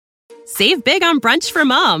Save big on brunch for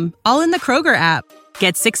mom, all in the Kroger app.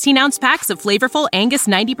 Get 16-ounce packs of flavorful Angus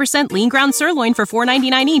 90% lean ground sirloin for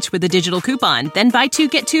 $4.99 each with a digital coupon. Then buy 2,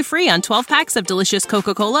 get 2 free on 12 packs of delicious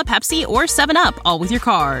Coca-Cola, Pepsi, or 7-Up, all with your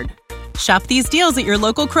card. Shop these deals at your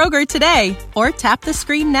local Kroger today, or tap the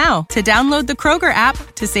screen now to download the Kroger app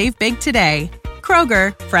to save big today.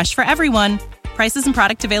 Kroger, fresh for everyone. Prices and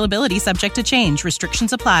product availability subject to change.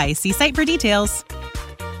 Restrictions apply. See site for details.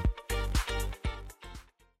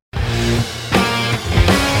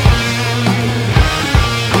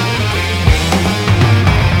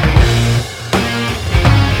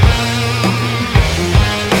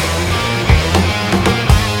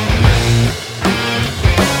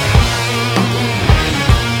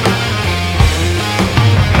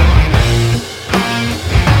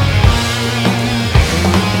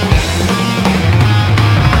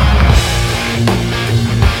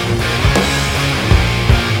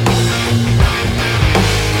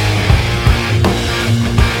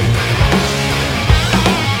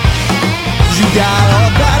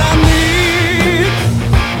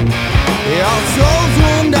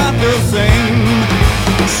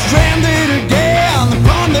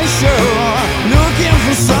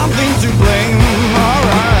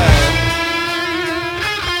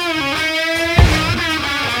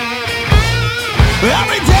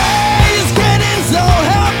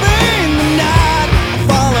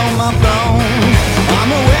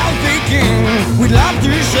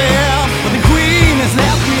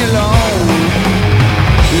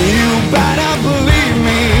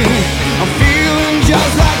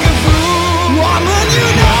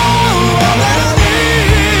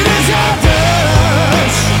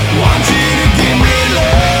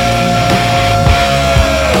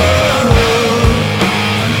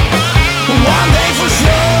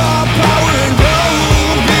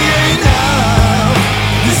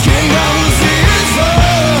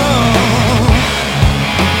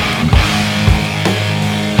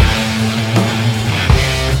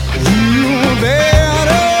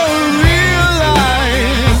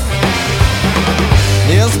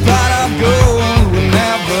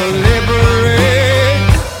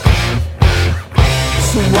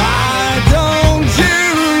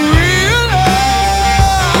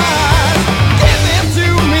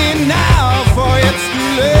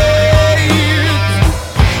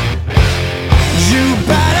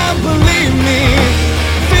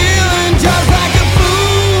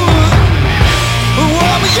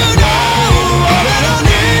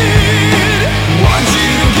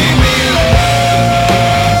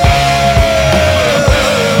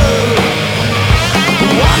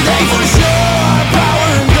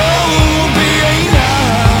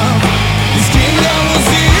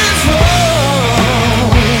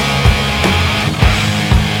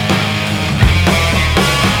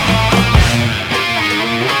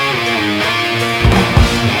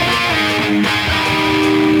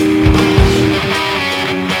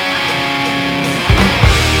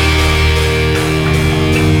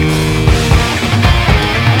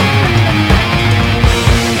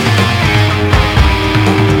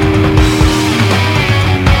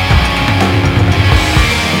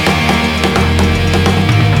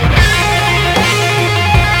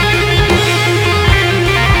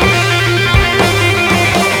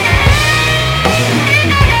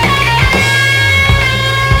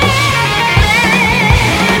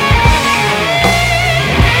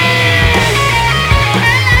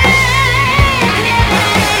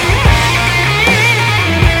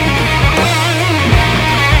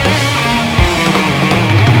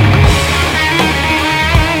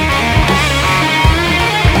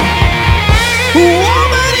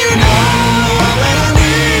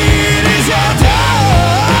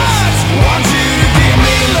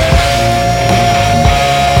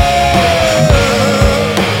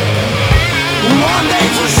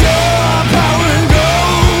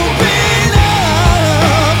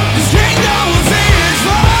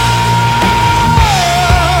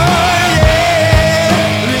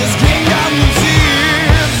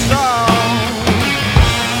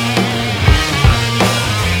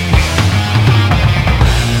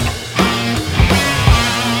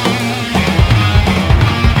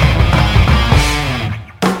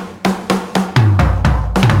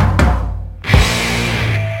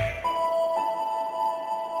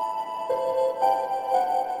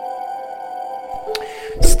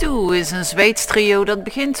 Stu is een Zweeds trio dat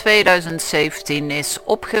begin 2017 is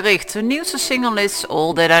opgericht. Hun nieuwste single is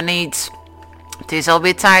All That I Need. Het is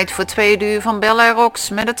alweer tijd voor 2 uur van Bella Rocks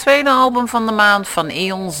met het tweede album van de maand van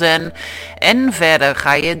Eon Zen. En verder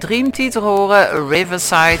ga je Dream Theater horen,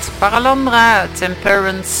 Riverside, Paralandra,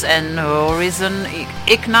 Temperance en Horizon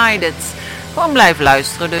Ignited. Gewoon blijf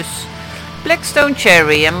luisteren dus. Blackstone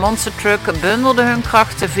Cherry en Monster Truck bundelden hun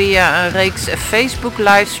krachten via een reeks Facebook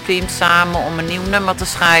livestreams samen om een nieuw nummer te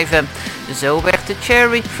schrijven. Zo werd de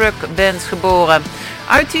Cherry Truck Band geboren.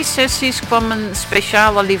 Uit die sessies kwam een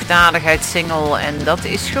speciale liefdadigheidssingle en dat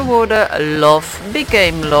is geworden Love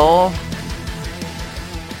Became Law.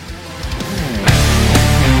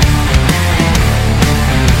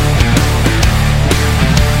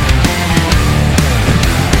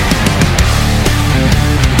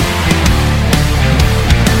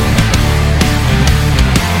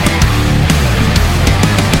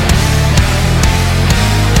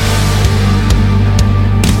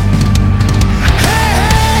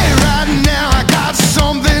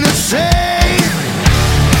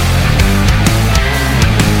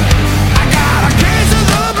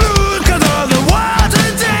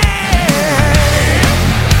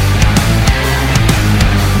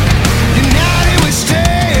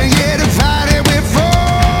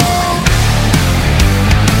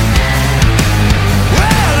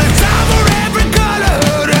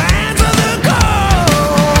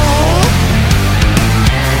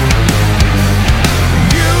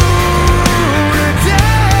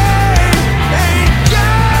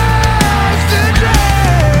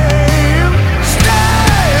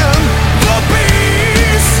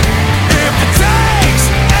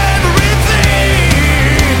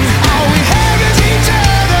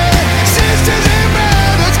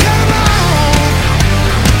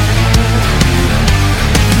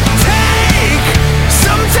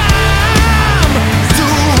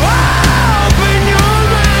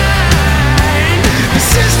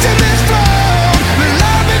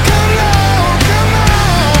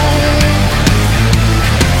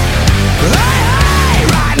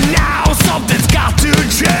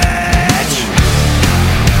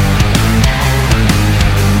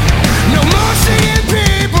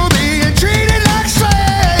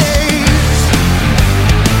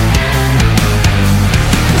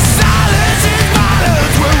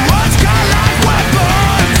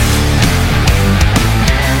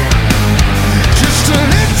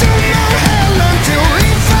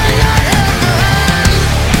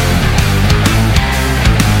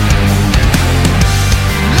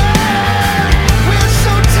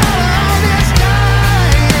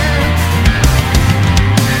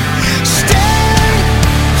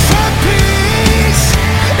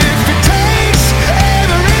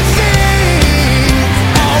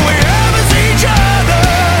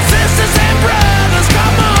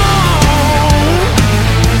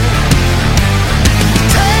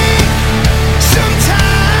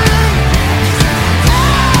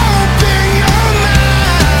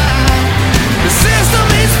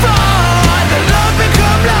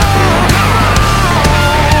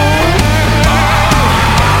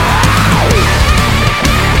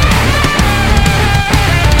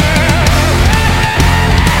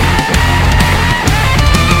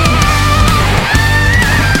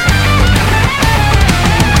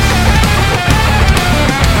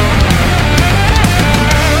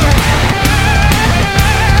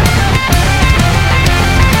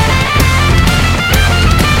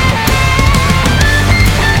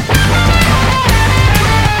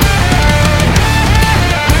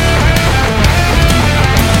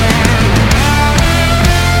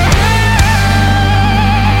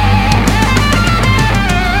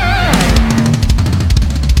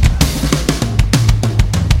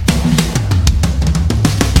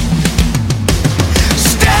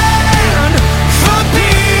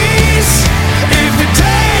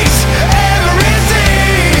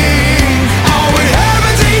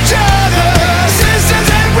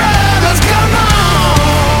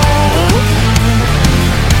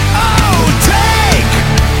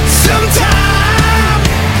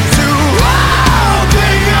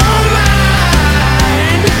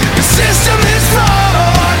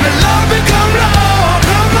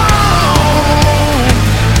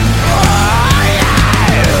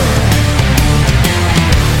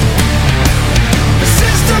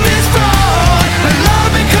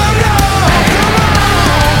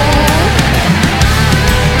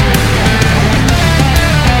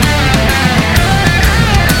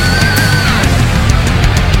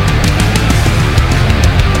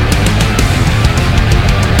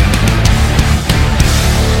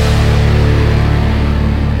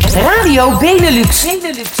 Radio Benelux.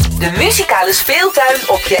 De muzikale speeltuin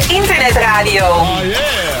op je internetradio. Oh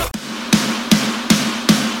yeah.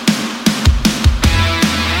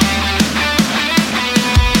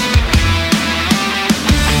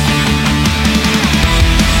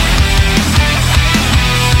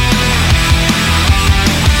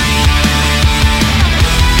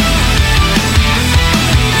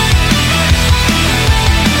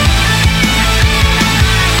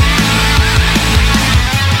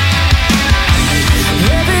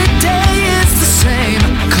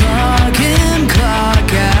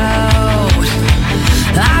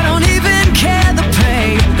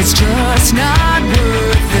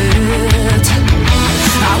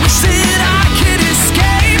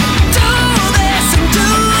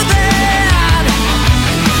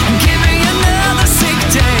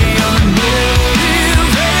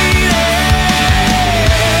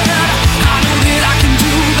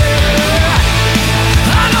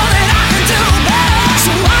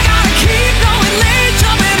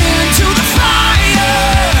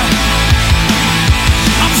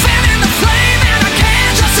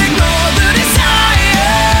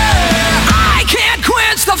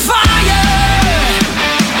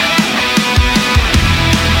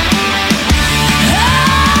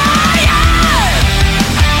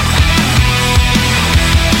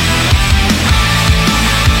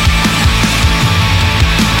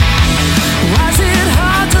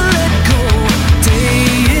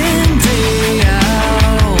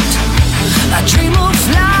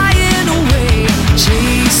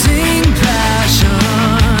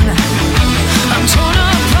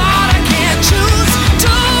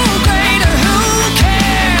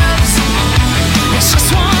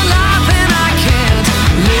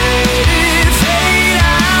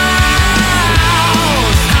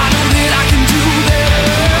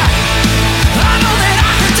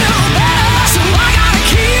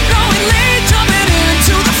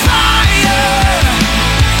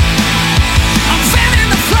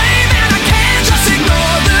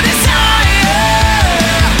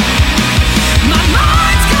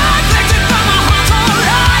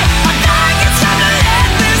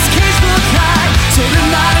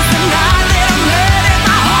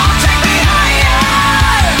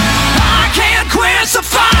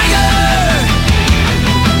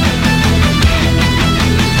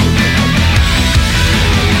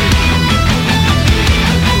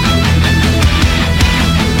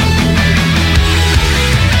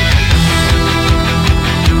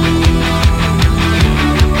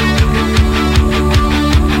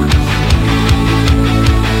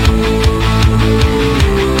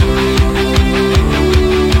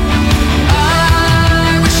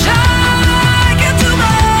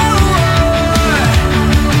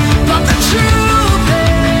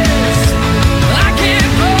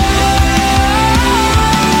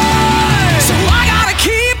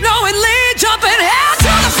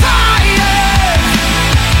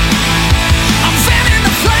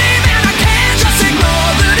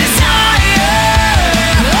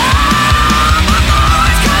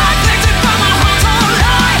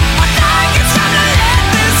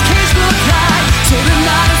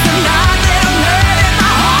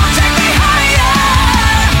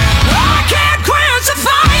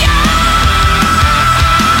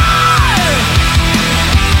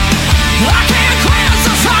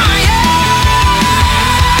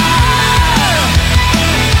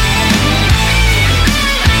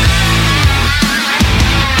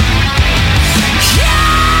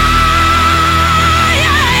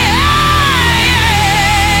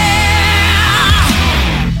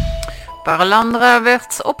 Paralandra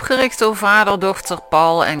werd opgericht door vader, dochter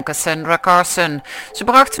Paul en Cassandra Carson. Ze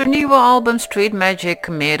brachten hun nieuwe album Street Magic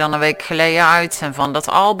meer dan een week geleden uit en van dat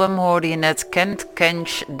album hoorde je net Can't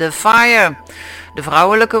Quench the Fire. De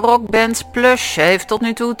vrouwelijke rockband Plush heeft tot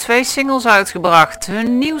nu toe 2 singles uitgebracht.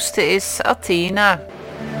 Hun nieuwste is Athena.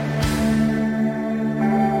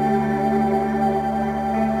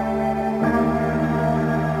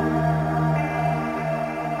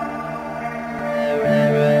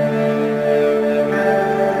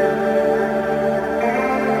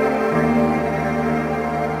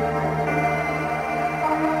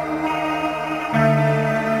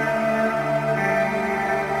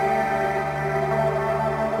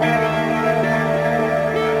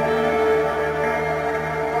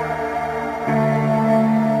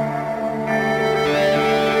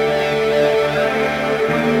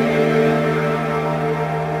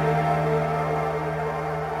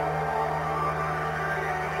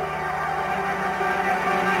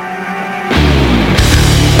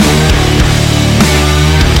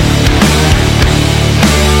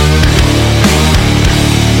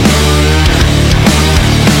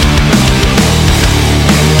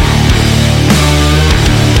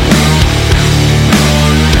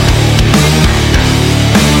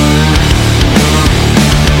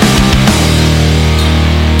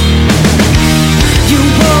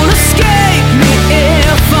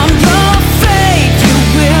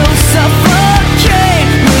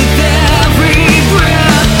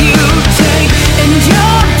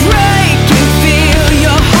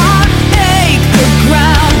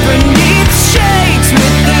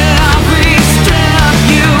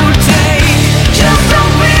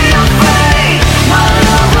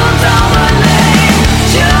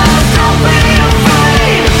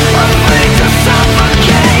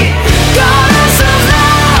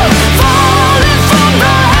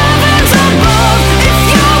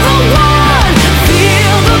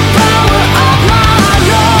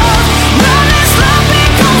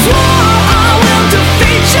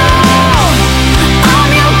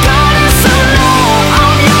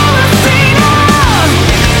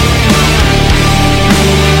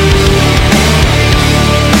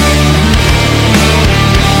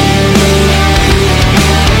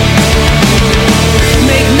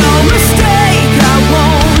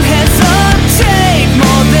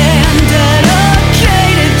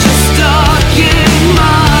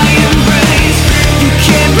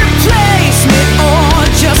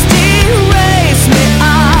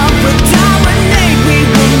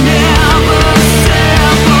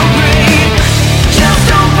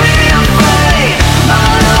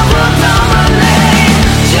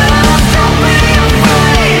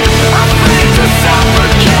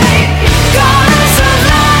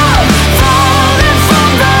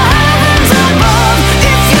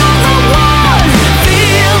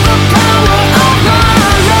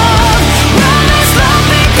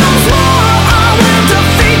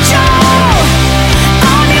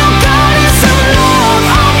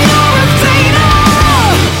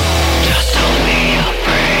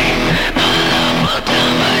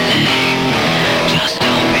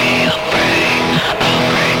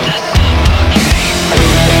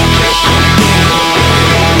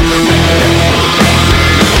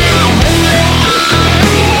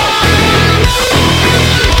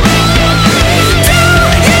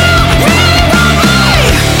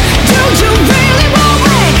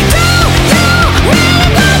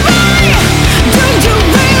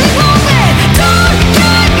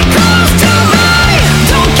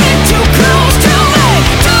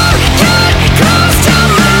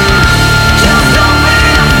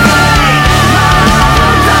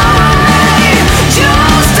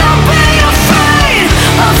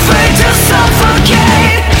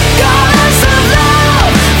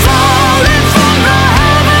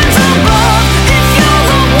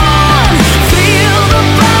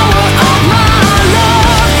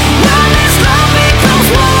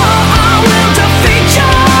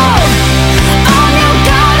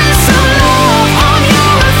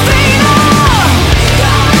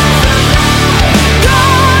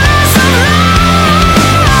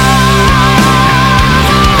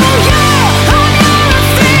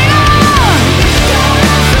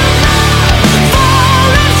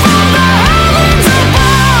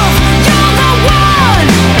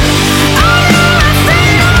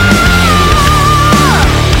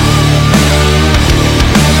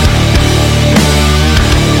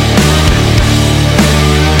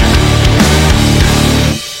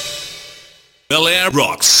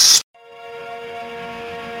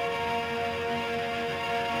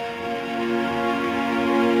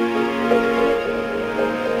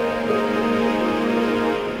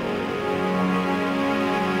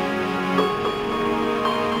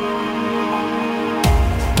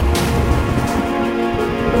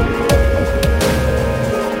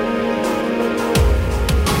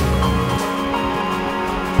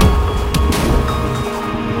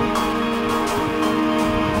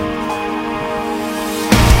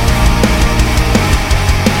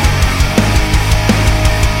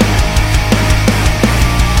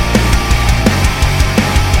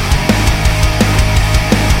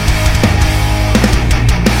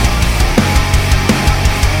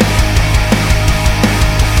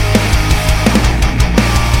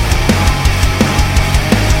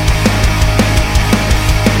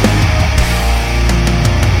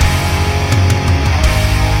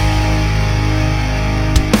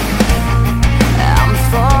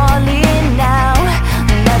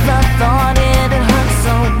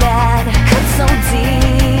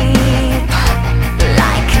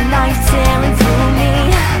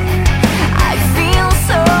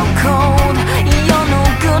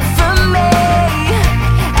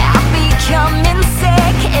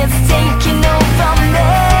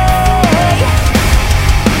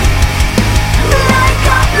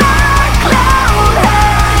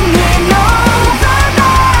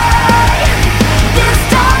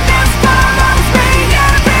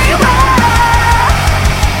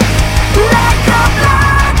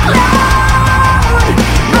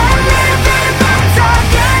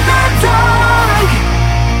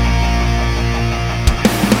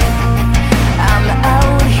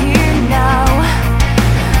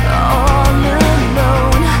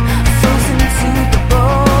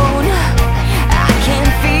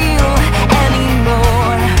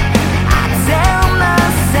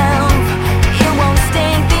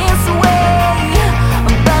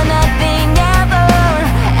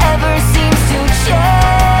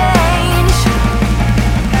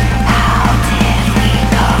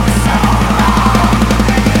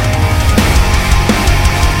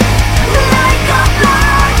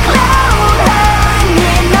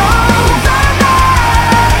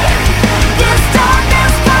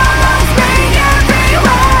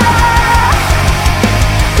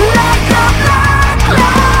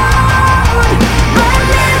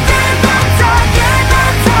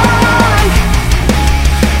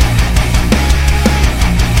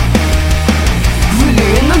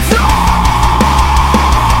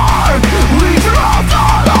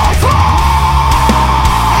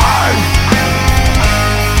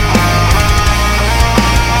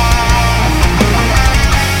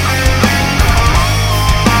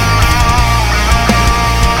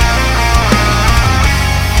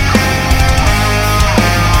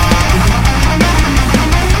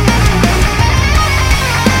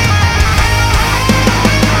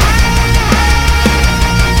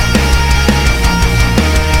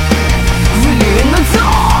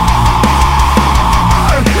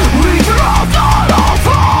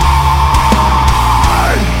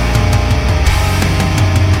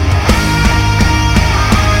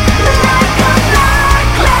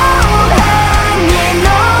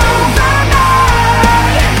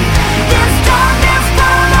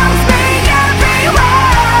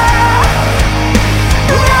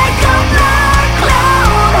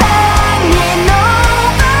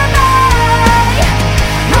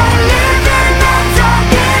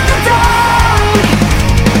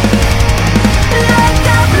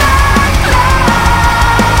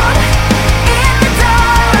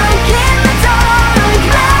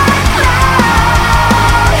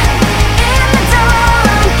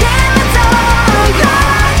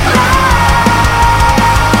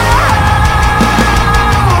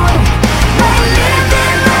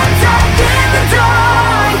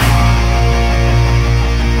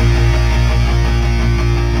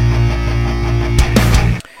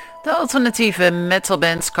 alternatieve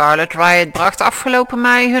metalband Scarlet Riot bracht afgelopen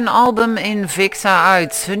mei hun album Invicta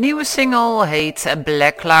uit. Hun nieuwe single heet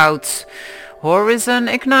Black Cloud. Horizon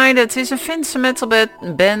Ignited is een Finse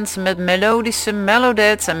metalband met melodische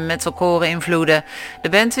melodeath en metalcore invloeden. De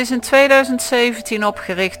band is in 2017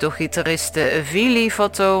 opgericht door gitaristen Vili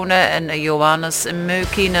Vatone en Johannes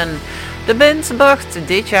Mökinen. De band bracht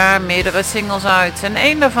dit jaar meerdere singles uit en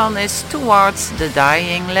een daarvan is Towards the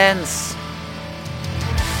Dying Lands.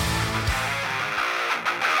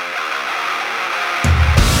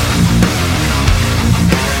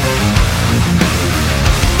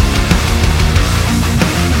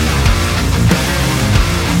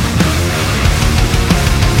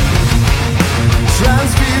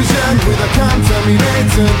 Transfusion with a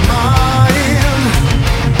contaminated mind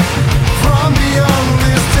from beyond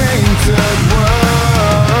this tainted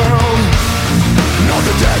world. Now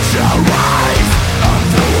the dead shall rise and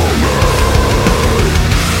follow me.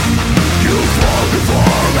 You fall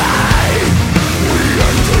before me. We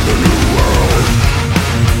enter the new world.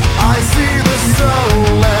 I see the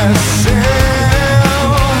soulless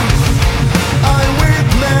shell. I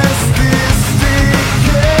witness this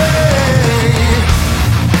decay.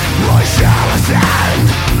 I shall ascend.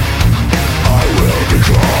 I will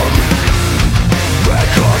become the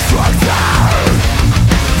constructor,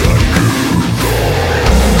 the new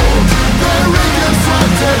god. The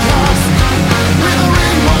reconstructed husk with a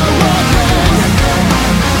ring while walking.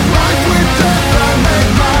 Life with death I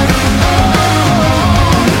make my own.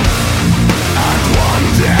 And one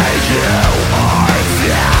day you are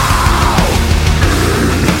down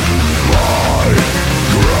in my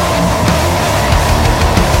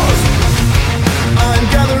grasp. I'm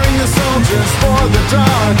gathering the soldiers for the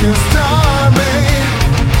darkest army.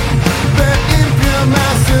 The impure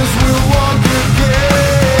masses will walk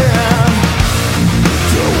again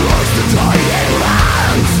towards the dying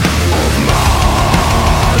lands of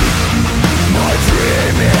man. My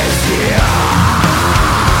dream is here.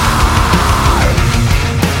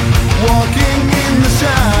 Walking in the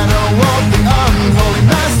shadow of the unholy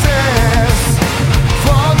masses,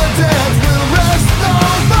 for the dead will rest no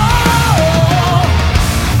more.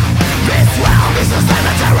 This world is a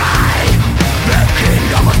cemetery, the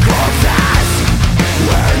kingdom of corpses,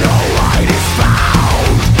 where no light is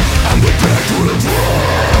found, and the dead will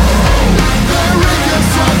drown. The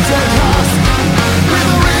reconstructed husk, with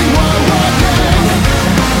a ring while walking.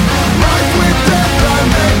 Life with death I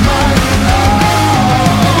make my own.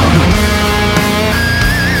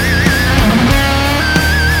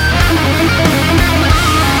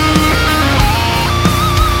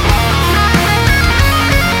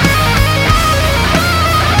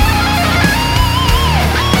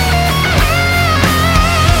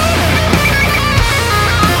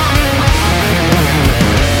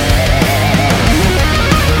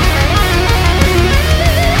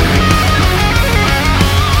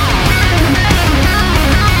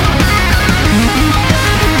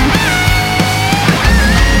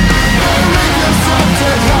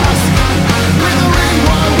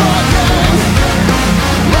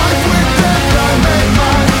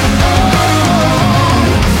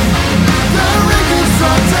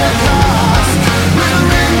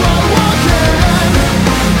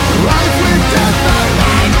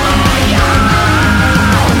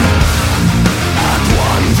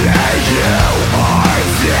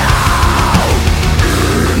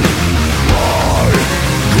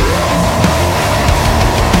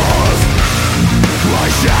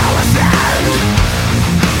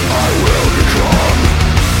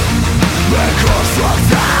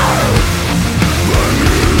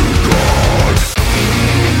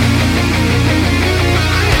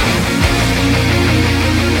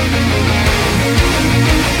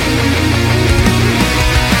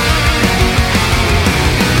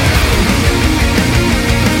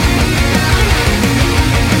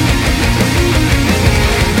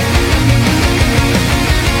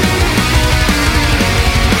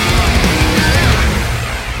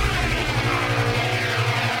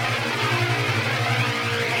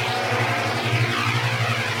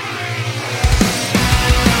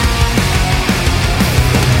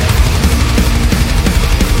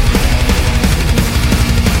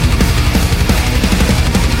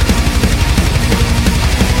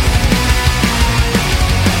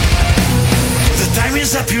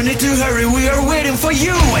 You need to hurry, we are waiting for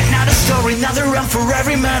you. Another story, another run for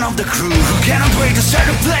every man of the crew who cannot wait to start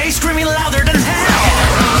to play, screaming louder than hell.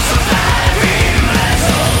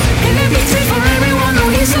 In a victory for everyone who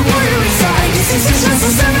is a warrior inside. This is the chance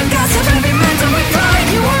to serve the gods of every man to with pride.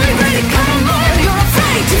 You are ready, come on Lord, you're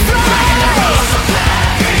afraid to fly.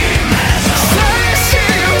 Stars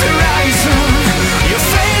shield the horizon, your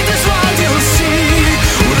faith is what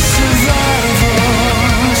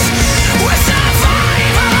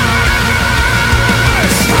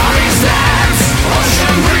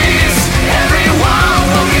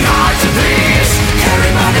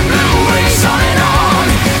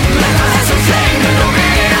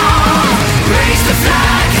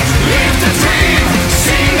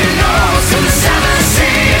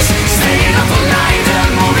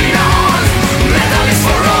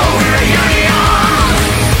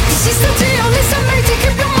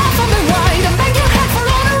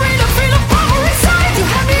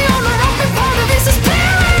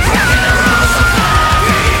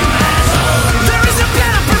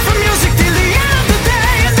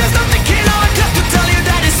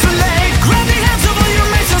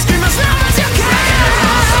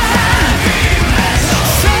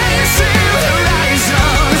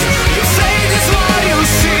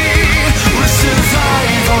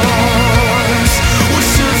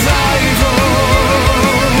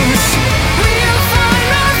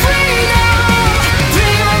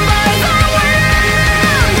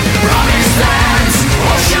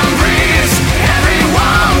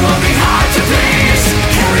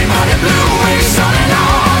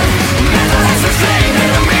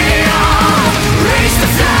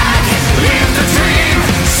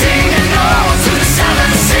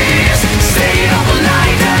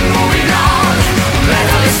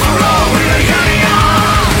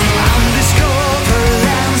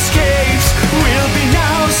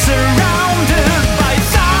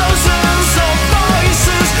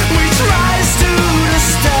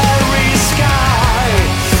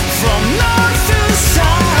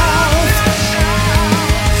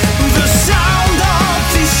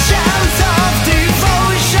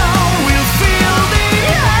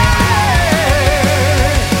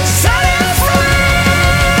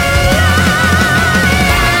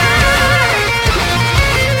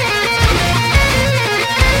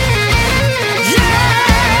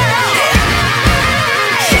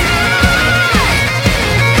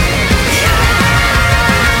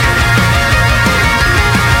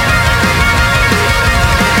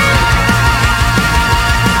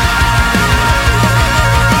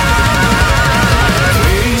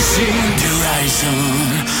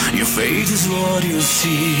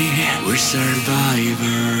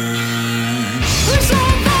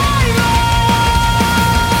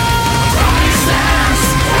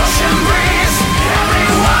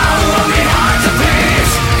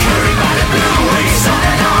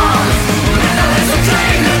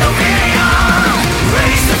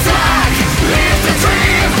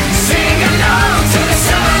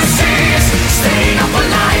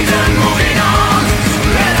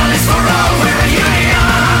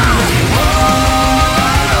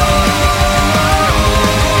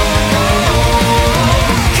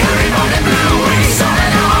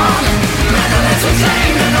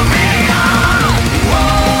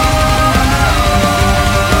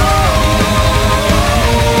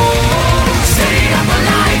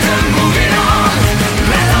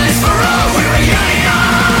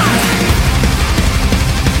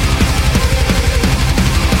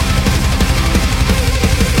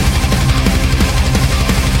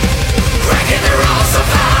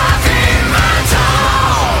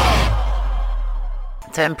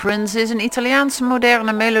Temperance is een Italiaanse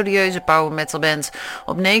moderne melodieuze power metal band.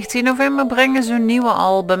 Op 19 november brengen ze hun nieuwe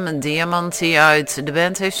album Diamanti uit. De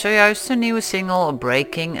band heeft zojuist een nieuwe single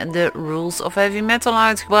Breaking the Rules of Heavy Metal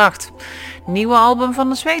uitgebracht. Nieuwe album van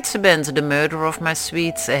de Zweedse band The Murder of My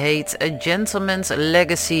Sweet heet A Gentleman's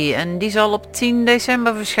Legacy en die zal op 10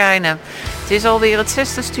 december verschijnen. Het is alweer het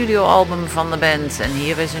 6e studioalbum van de band en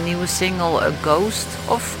hier is een nieuwe single A Ghost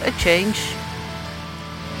of a Change.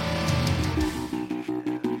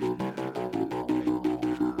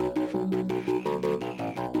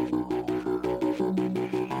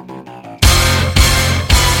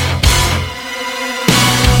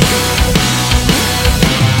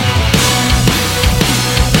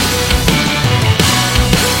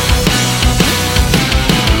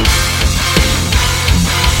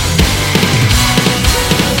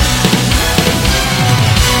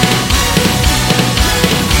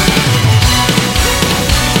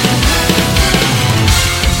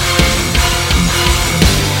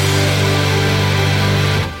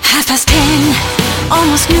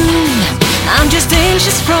 Almost noon, I'm just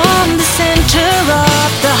anxious from the center of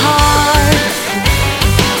the heart.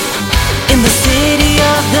 In the city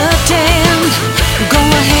of the damned, go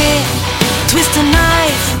ahead, twist a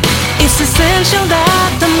knife. It's essential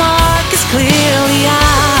that the mark is clearly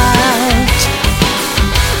out.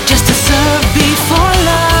 Just to serve before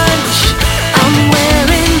lunch, I'm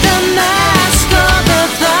wearing the mask of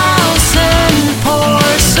 1,000 poor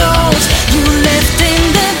souls you left in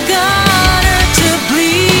the gutter to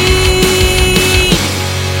bleed.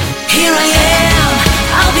 Here I am,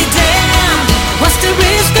 I'll be damned. What's the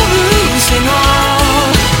risk of losing all?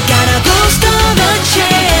 Got a ghost of a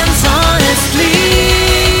chance, honestly.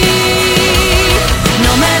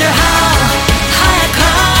 No matter how high I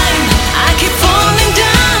climb,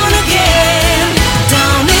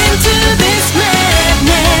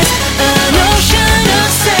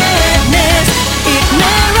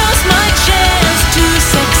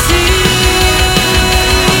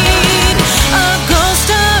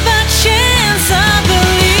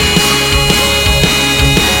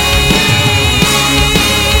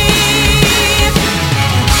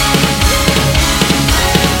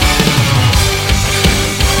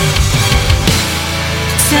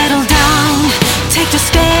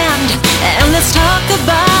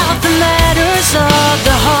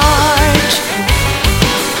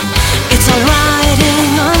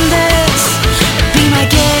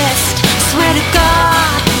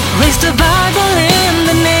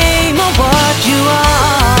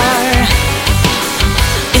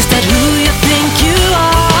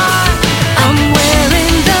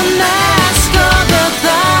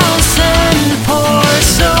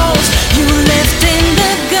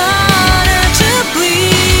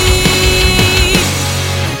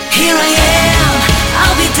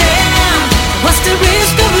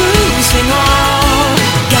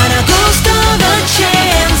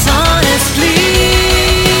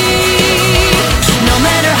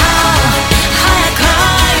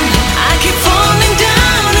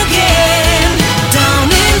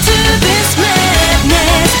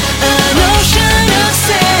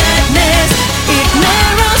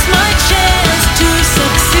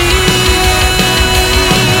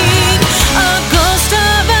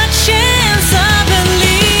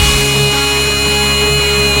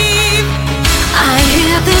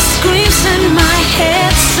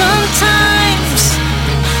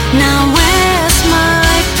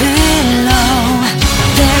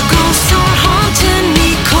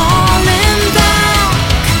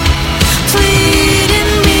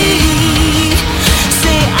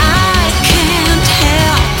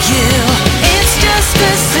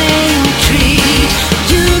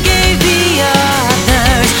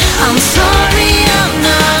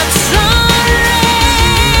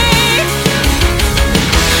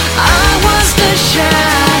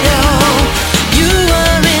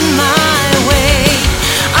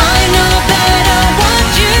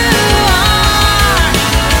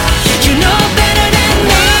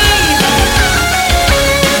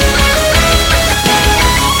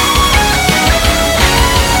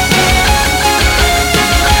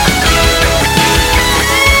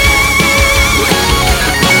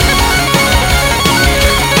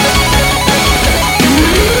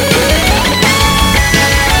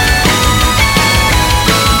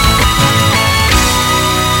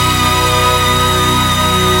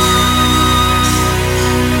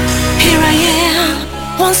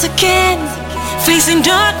 once again, facing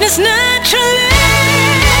darkness naturally.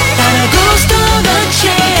 Got a ghost of a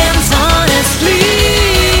chance, honestly.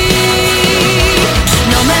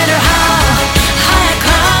 No matter how high I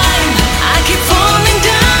climb, I keep falling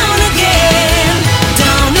down again,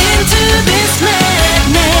 down into this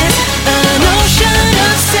madness, an ocean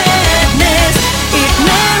of sadness. It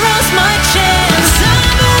narrows my chance. I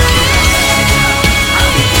believe.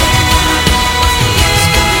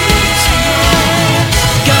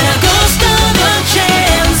 Got a ghost of a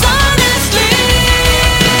chance, honestly.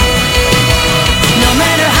 No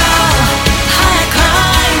matter how high I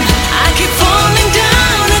climb, I keep falling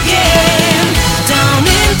down again, down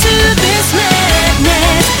into this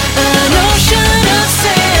madness, an ocean of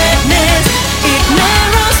sadness. It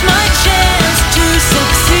narrows my chance to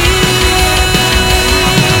succeed.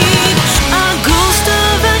 A ghost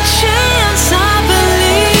of a chance, I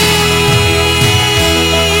believe.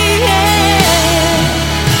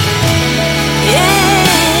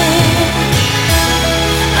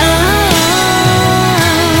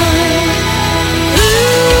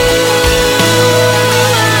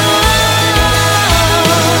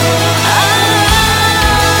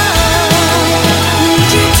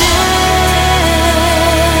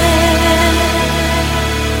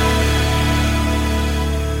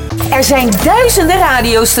 Er zijn duizenden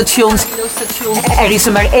radiostations. Er is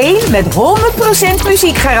er maar één met 100%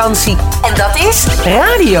 muziekgarantie. En dat is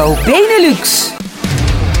Radio Benelux.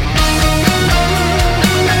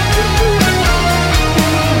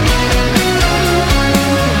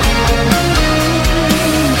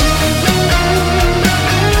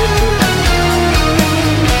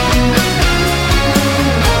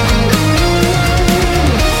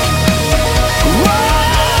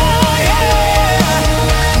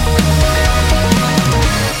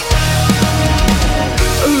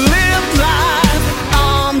 Live life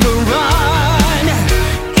on the run,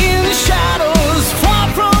 in the shadows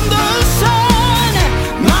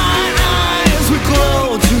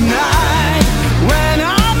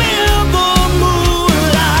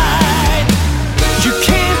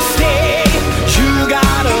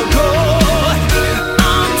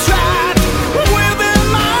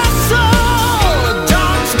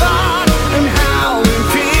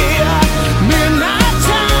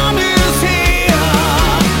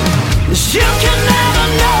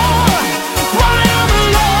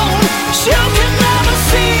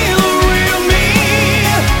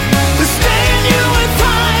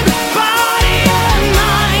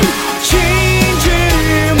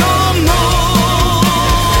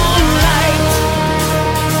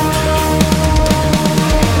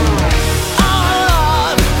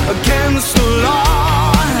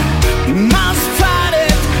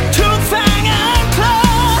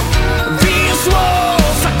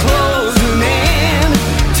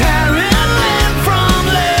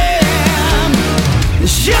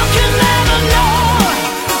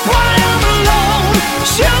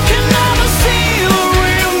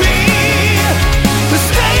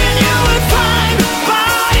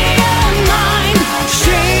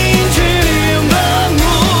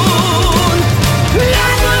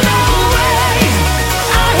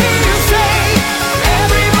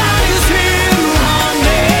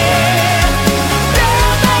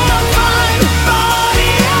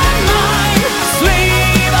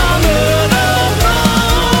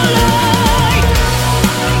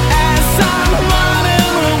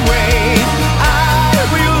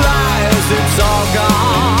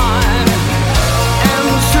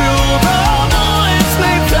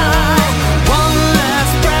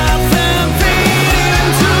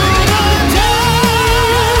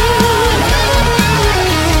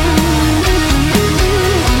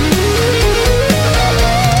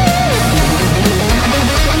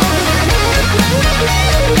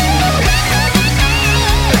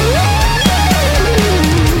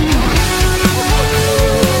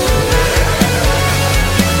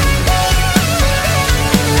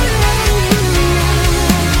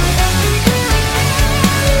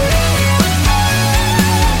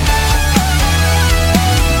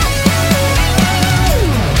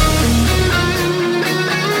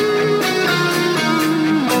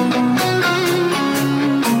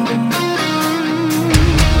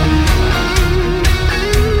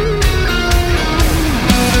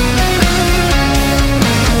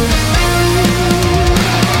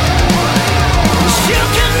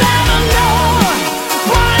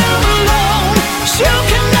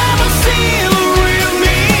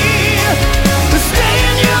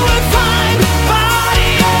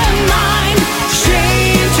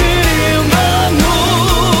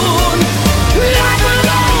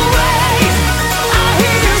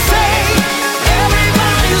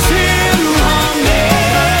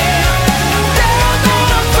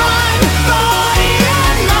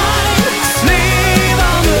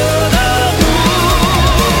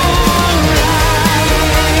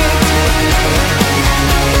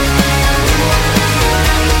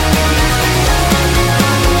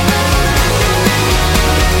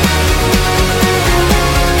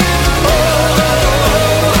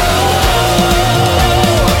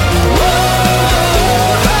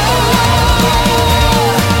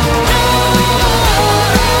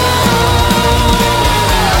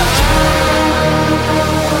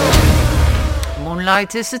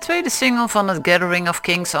Daylight is de tweede single van het Gathering of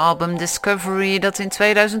Kings album Discovery dat in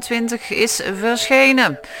 2020 is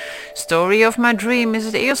verschenen. Story of My Dream is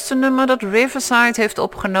het eerste nummer dat Riverside heeft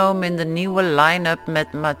opgenomen in de nieuwe line-up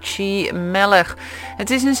met Maciej Meller. Het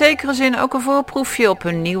is in zekere zin ook een voorproefje op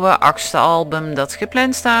hun nieuwe 8e album dat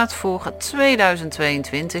gepland staat voor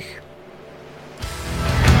 2022.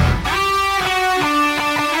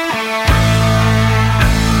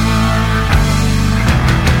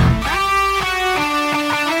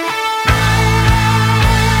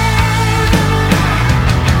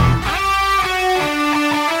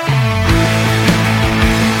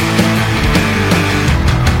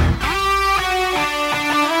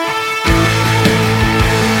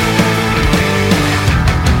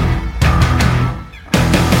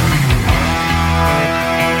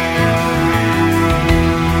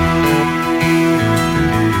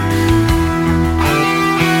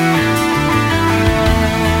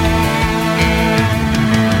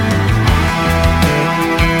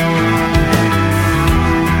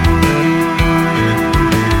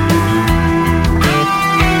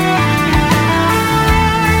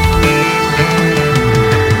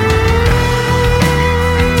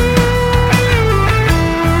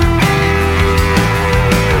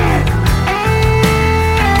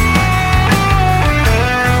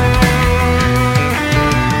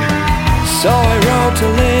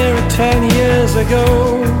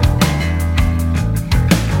 Ago.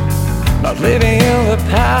 Not living in the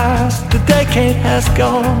past, the decade has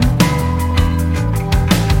gone.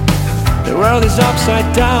 The world is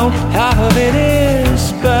upside down, half of it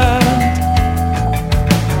is burned,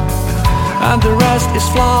 and the rest is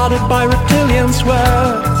flooded by reptilians'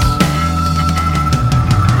 words.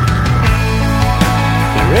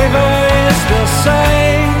 The river is the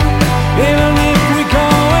same, even if we go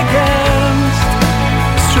against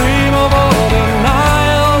the stream of all the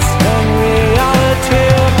Niles and reality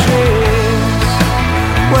of dreams.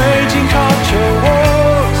 Waging culture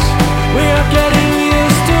wars, we are getting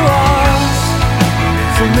used to us.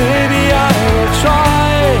 So maybe I will try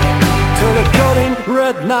till the coding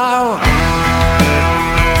red now.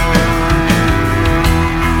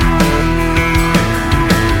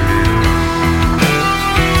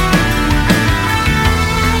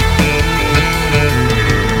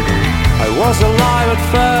 I was alive at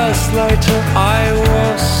first, later I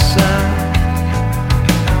was sad,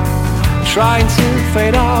 trying to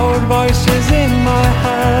fade out voices in my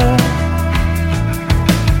head,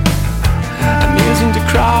 amusing the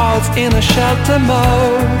crowds in a shelter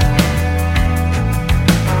mode.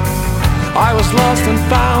 I was lost and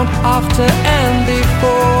found after and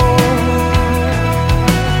before.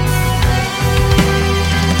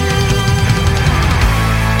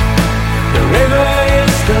 The river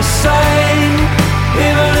is the same,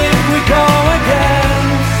 even if we go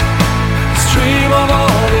against the stream of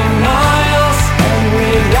all denials and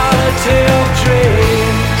reality of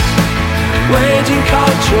dreams. Waging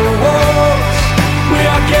culture wars, we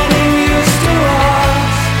are getting used to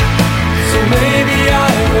us. So maybe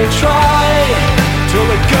I will try till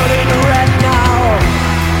the good in red now.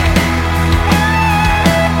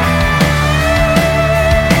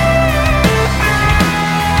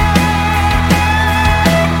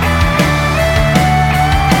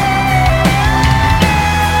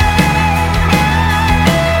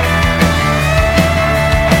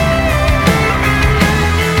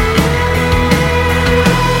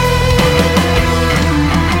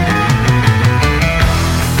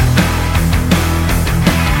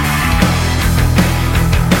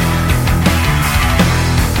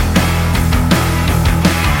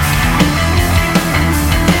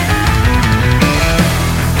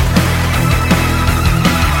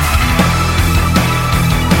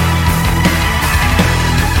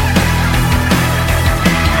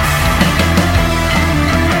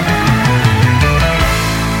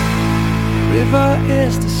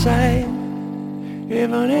 Is the same,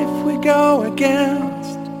 even if we go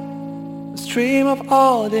against the stream of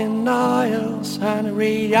all denials and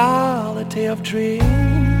reality of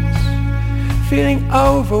dreams. Feeling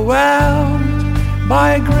overwhelmed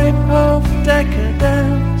by a grip of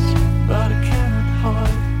decadence, but I cannot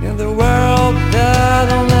hide in the world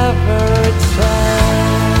that'll never return.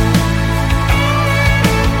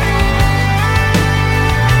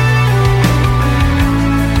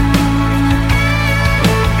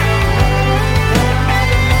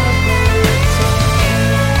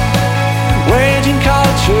 Waging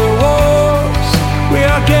culture wars, we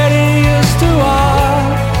are getting used to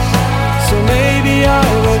us. So maybe I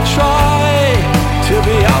will try to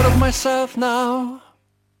be out of myself now.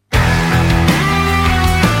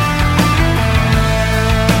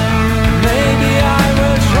 Maybe I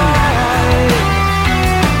will try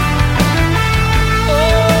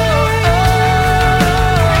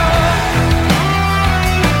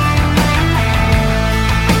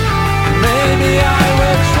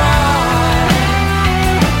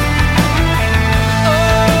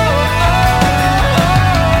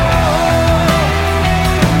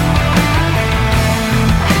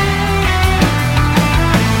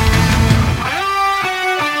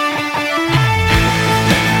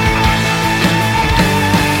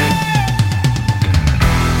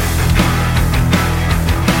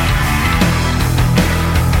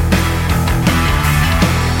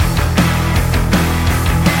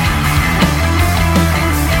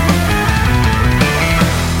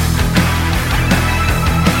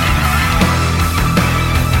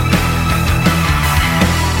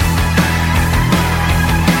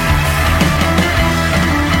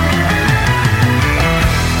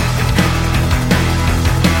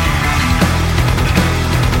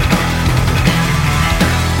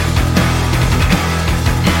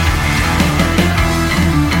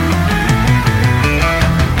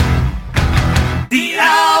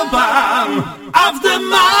of the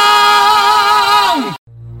mound.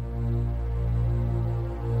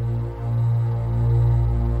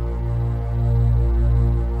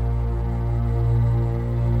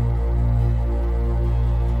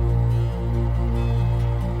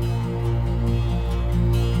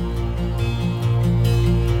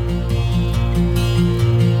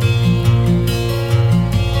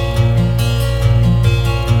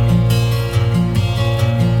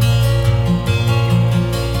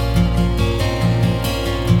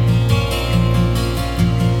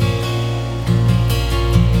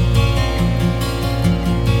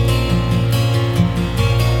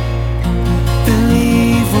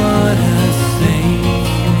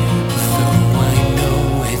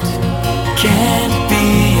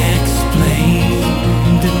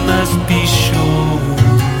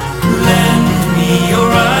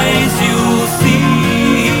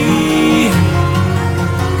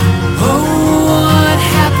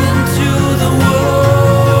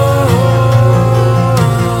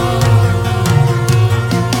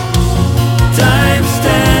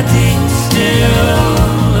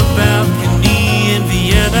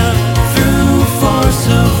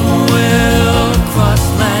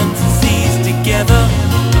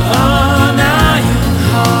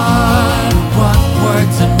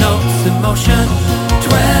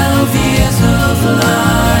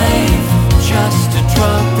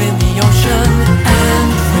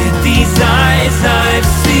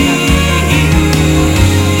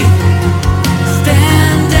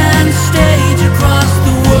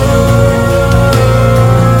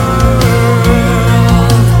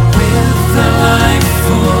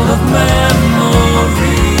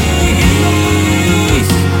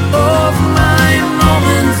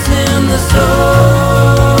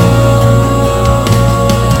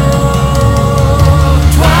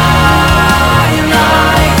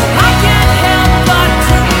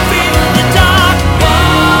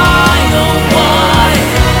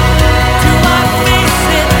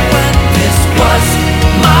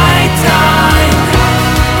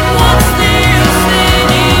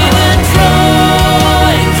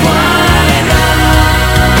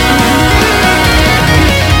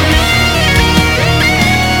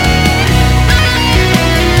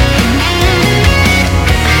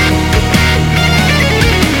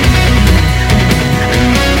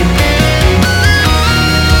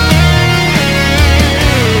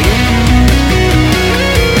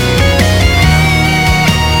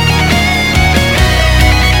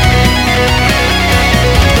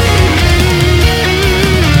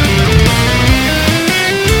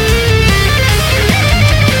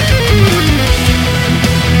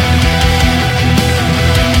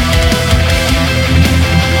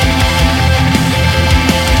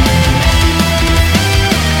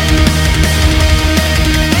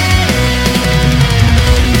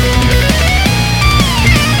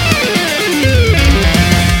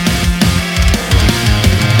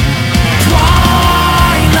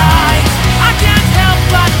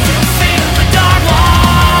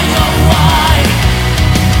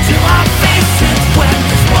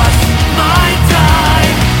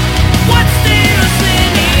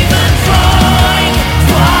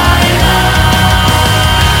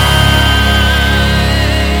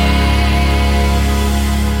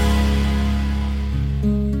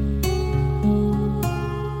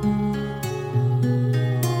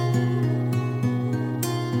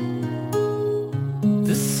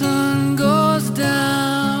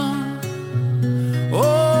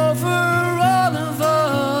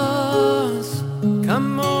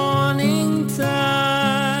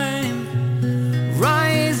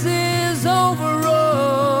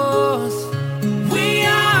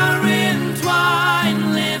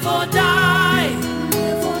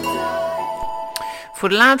 Voor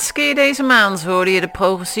de laatste keer deze maand hoorde je de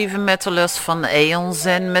progressieve metalers van Aeon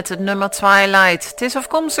Zen met het nummer Twilight. Het is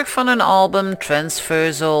afkomstig van hun album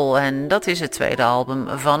Transversal en dat is het tweede album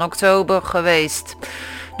van oktober geweest.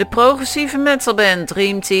 De progressieve metalband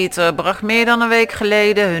Dream Theater bracht meer dan een week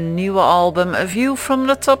geleden hun nieuwe album A View from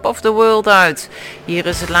the Top of the World uit. Hier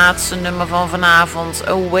is het laatste nummer van vanavond,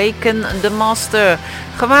 Awaken the Master.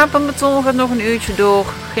 Gewapend beton gaat nog een uurtje door.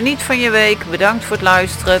 Geniet van je week, bedankt voor het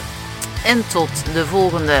luisteren en tot de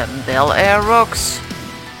volgende Bel Air Rocks.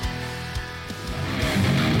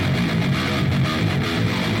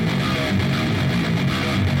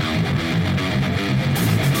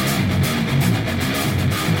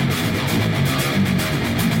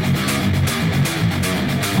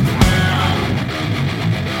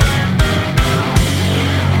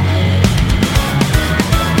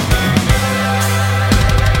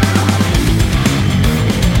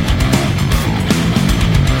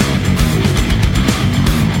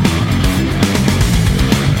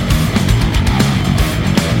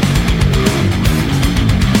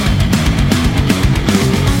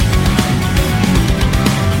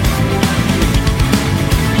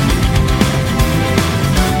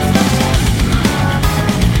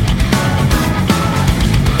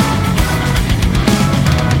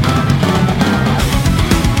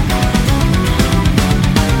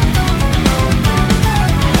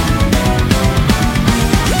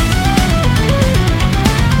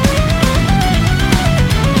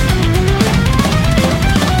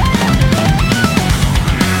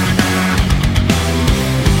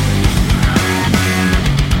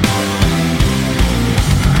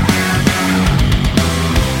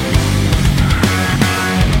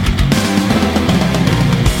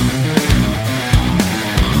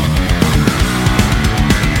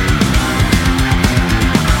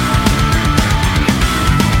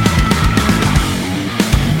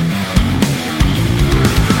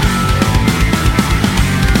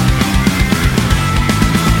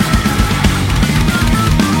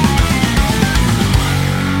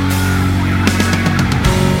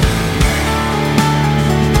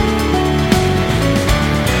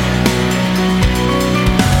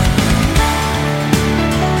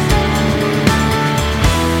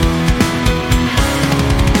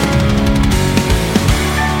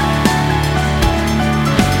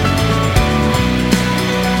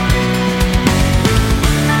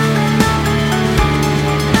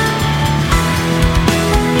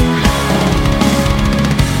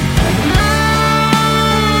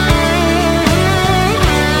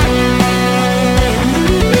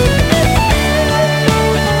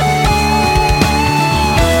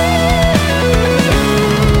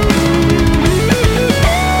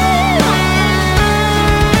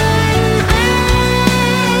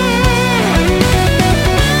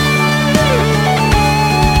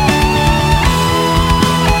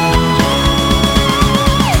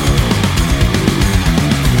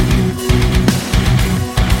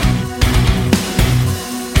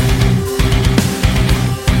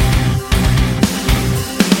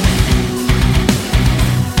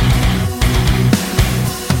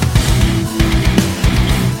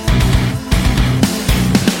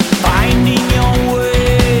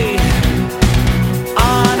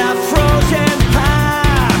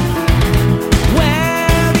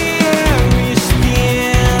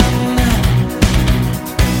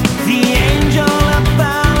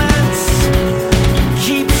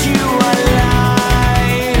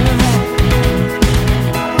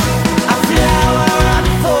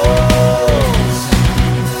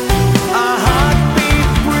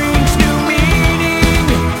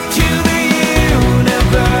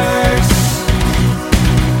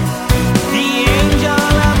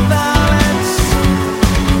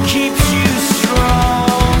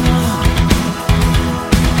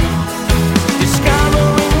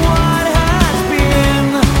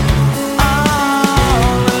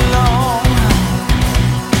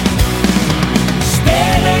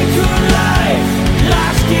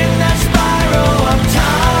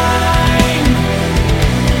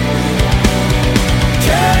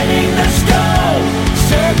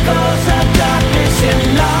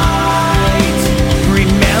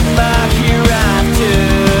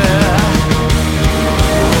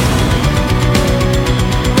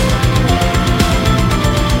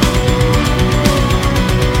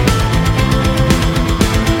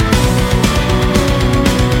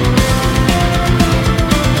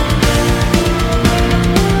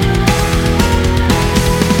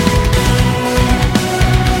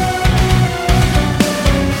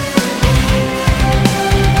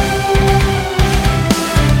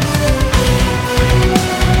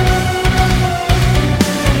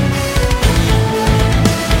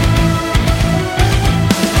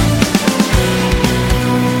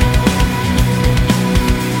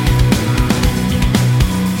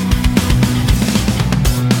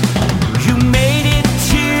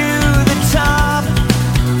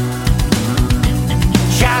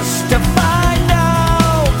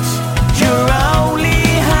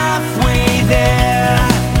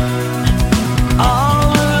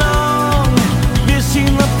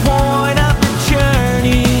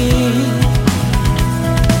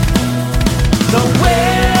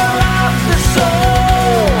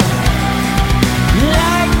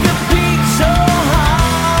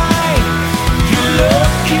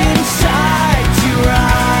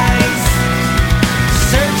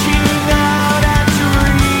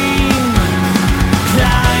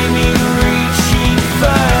 timing reaching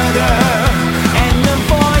further, and the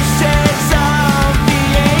voices of the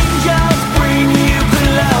angels bring you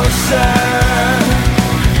closer.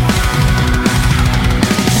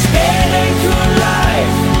 Spinning through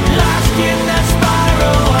life, lost in the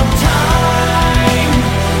spiral of time,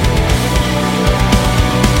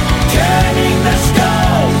 turning the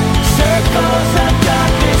stone, circles of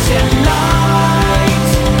darkness and light.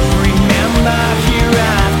 Remember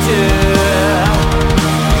hereafter.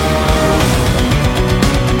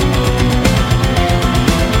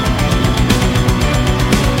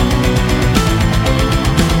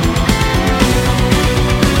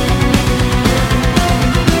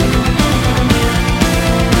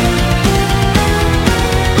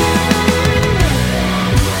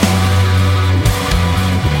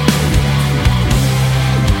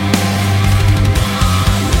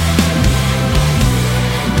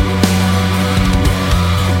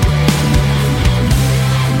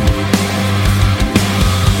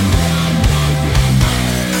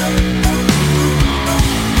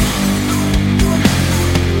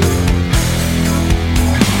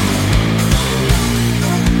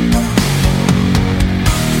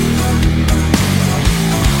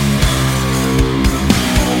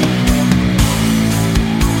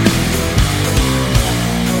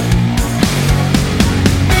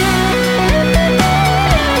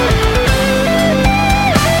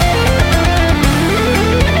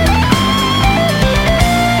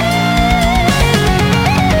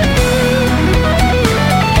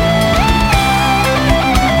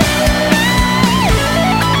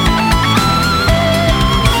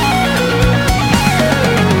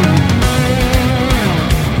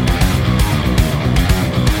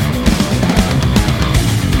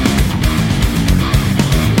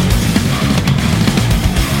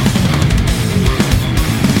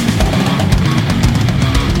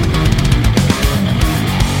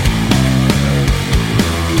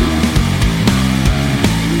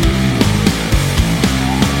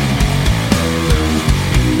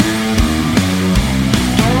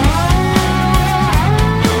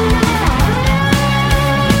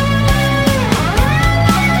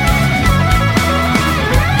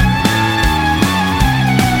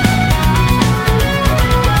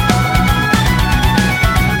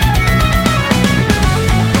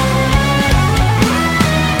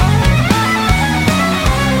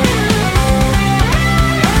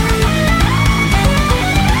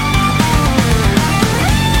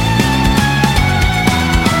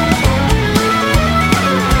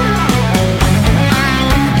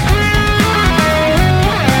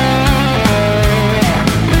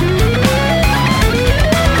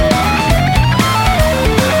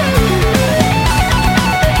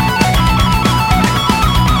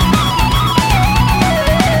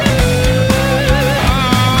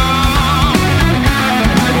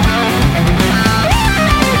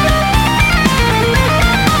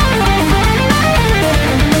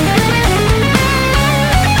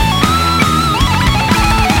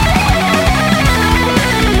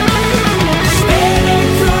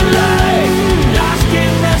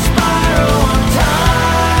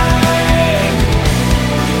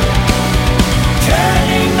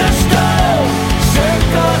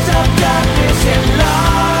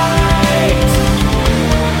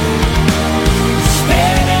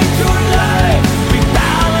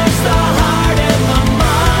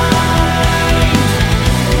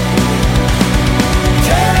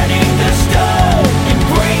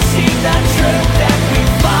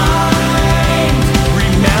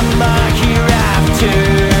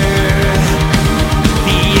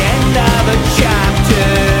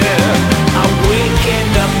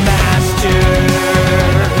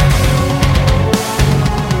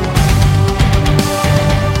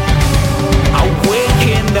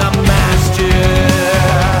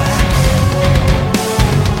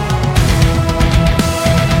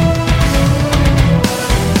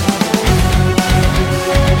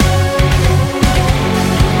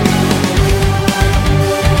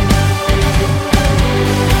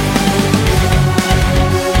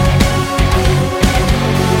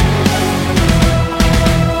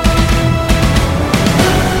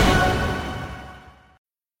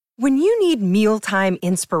 When you need mealtime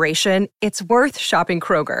inspiration, it's worth shopping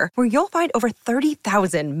Kroger, where you'll find over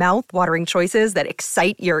 30,000 mouth-watering choices that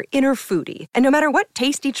excite your inner foodie. And no matter what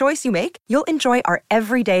tasty choice you make, you'll enjoy our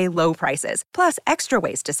everyday low prices, plus extra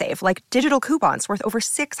ways to save, like digital coupons worth over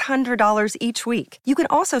 $600 each week. You can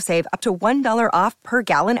also save up to $1 off per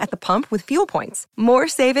gallon at the pump with fuel points. More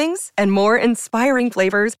savings and more inspiring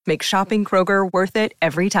flavors make shopping Kroger worth it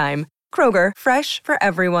every time. Kroger, fresh for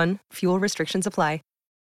everyone. Fuel restrictions apply.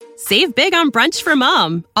 Save big on brunch for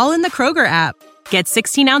mom, all in the Kroger app. Get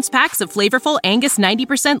 16-ounce packs of flavorful Angus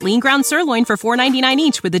 90% lean ground sirloin for $4.99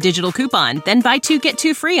 each with a digital coupon. Then buy 2, get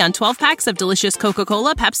 2 free on 12 packs of delicious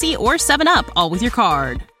Coca-Cola, Pepsi, or 7-Up, all with your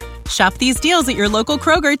card. Shop these deals at your local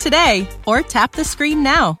Kroger today, or tap the screen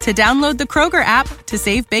now to download the Kroger app to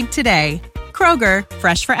save big today. Kroger,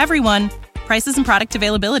 fresh for everyone. Prices and product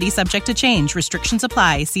availability subject to change. Restrictions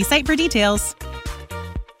apply. See site for details.